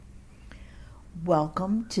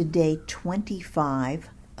Welcome to day 25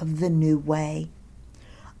 of the New Way.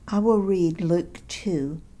 I will read Luke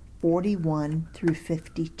 2:41 through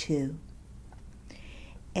 52.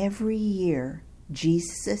 Every year,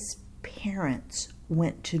 Jesus' parents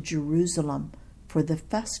went to Jerusalem for the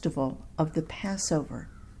festival of the Passover.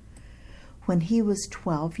 When he was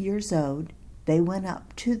 12 years old, they went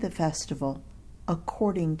up to the festival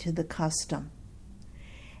according to the custom.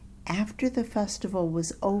 After the festival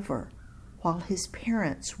was over, while his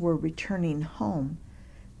parents were returning home,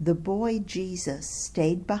 the boy Jesus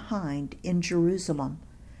stayed behind in Jerusalem,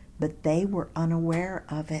 but they were unaware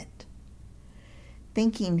of it.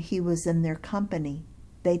 Thinking he was in their company,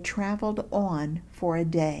 they traveled on for a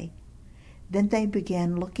day. Then they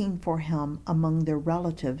began looking for him among their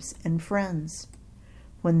relatives and friends.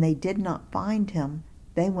 When they did not find him,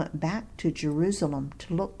 they went back to Jerusalem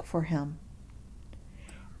to look for him.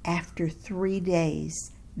 After 3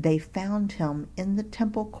 days, they found him in the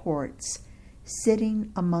temple courts,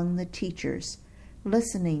 sitting among the teachers,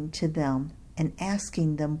 listening to them and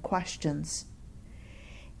asking them questions.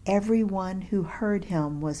 Everyone who heard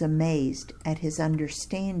him was amazed at his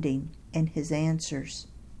understanding and his answers.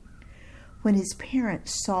 When his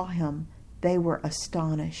parents saw him, they were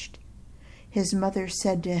astonished. His mother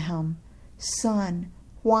said to him, "Son,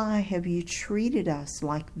 why have you treated us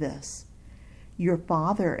like this? Your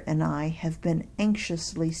father and I have been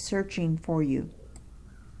anxiously searching for you."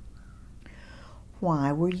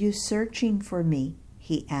 "Why were you searching for me?"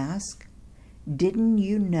 he asked. "Didn't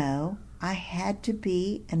you know I had to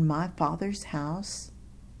be in my father's house?"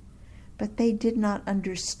 But they did not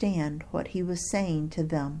understand what he was saying to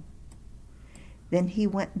them. Then he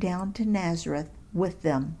went down to Nazareth with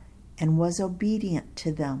them and was obedient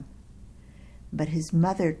to them. But his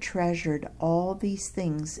mother treasured all these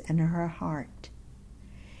things in her heart.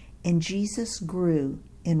 And Jesus grew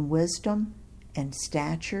in wisdom and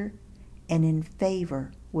stature and in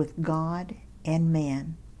favor with God and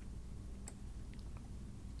man.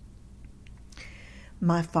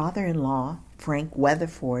 My father-in-law, Frank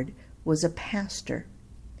Weatherford, was a pastor.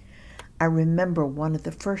 I remember one of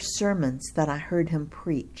the first sermons that I heard him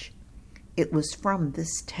preach. It was from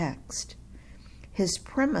this text. His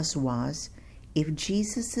premise was, if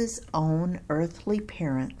Jesus' own earthly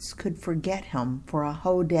parents could forget him for a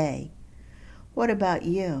whole day, what about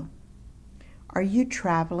you? Are you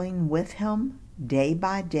traveling with him day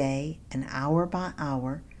by day and hour by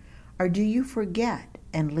hour, or do you forget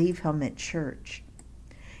and leave him at church?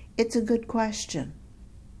 It's a good question.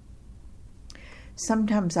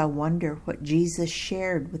 Sometimes I wonder what Jesus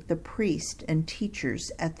shared with the priests and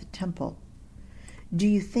teachers at the temple. Do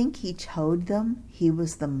you think he told them he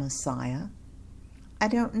was the Messiah? I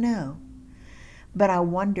don't know, but I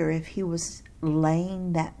wonder if he was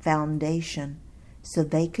laying that foundation so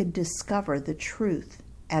they could discover the truth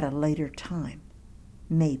at a later time.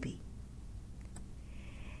 Maybe.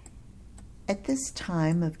 At this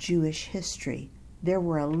time of Jewish history, there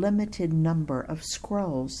were a limited number of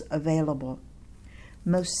scrolls available.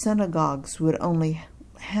 Most synagogues would only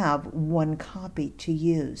have one copy to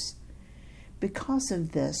use. Because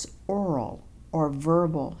of this, oral or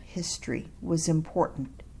verbal history was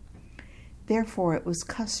important. Therefore, it was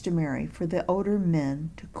customary for the older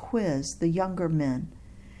men to quiz the younger men,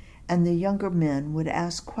 and the younger men would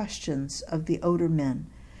ask questions of the older men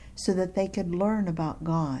so that they could learn about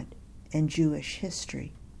God and Jewish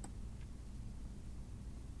history.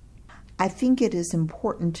 I think it is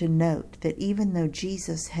important to note that even though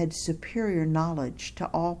Jesus had superior knowledge to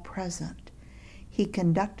all present, he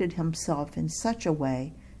conducted himself in such a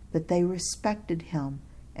way that they respected him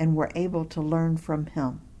and were able to learn from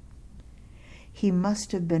him. He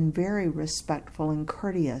must have been very respectful and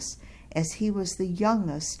courteous, as he was the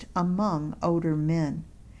youngest among older men.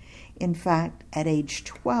 In fact, at age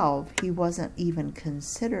 12, he wasn't even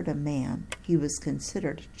considered a man. He was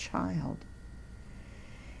considered a child.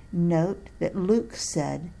 Note that Luke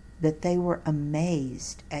said that they were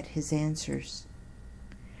amazed at his answers.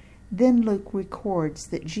 Then Luke records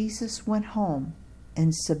that Jesus went home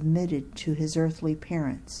and submitted to his earthly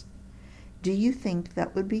parents. Do you think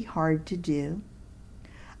that would be hard to do?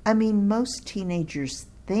 I mean, most teenagers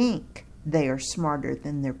think they are smarter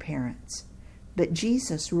than their parents, but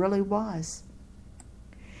Jesus really was.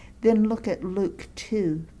 Then look at Luke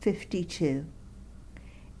 2:52.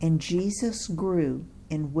 And Jesus grew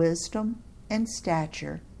in wisdom and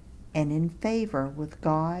stature and in favor with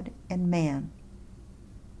God and man.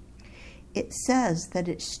 It says that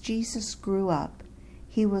as Jesus grew up,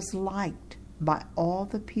 he was liked by all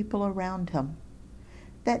the people around him.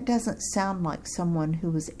 That doesn't sound like someone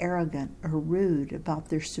who was arrogant or rude about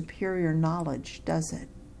their superior knowledge, does it?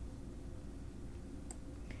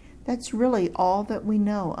 That's really all that we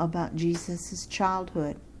know about Jesus'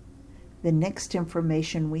 childhood. The next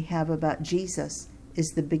information we have about Jesus is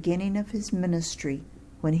the beginning of his ministry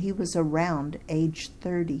when he was around age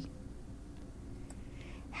 30.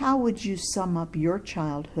 How would you sum up your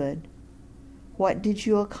childhood? What did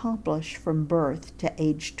you accomplish from birth to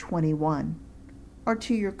age 21, or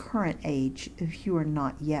to your current age if you are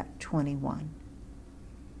not yet 21?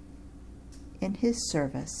 In his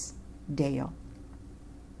service, Dale.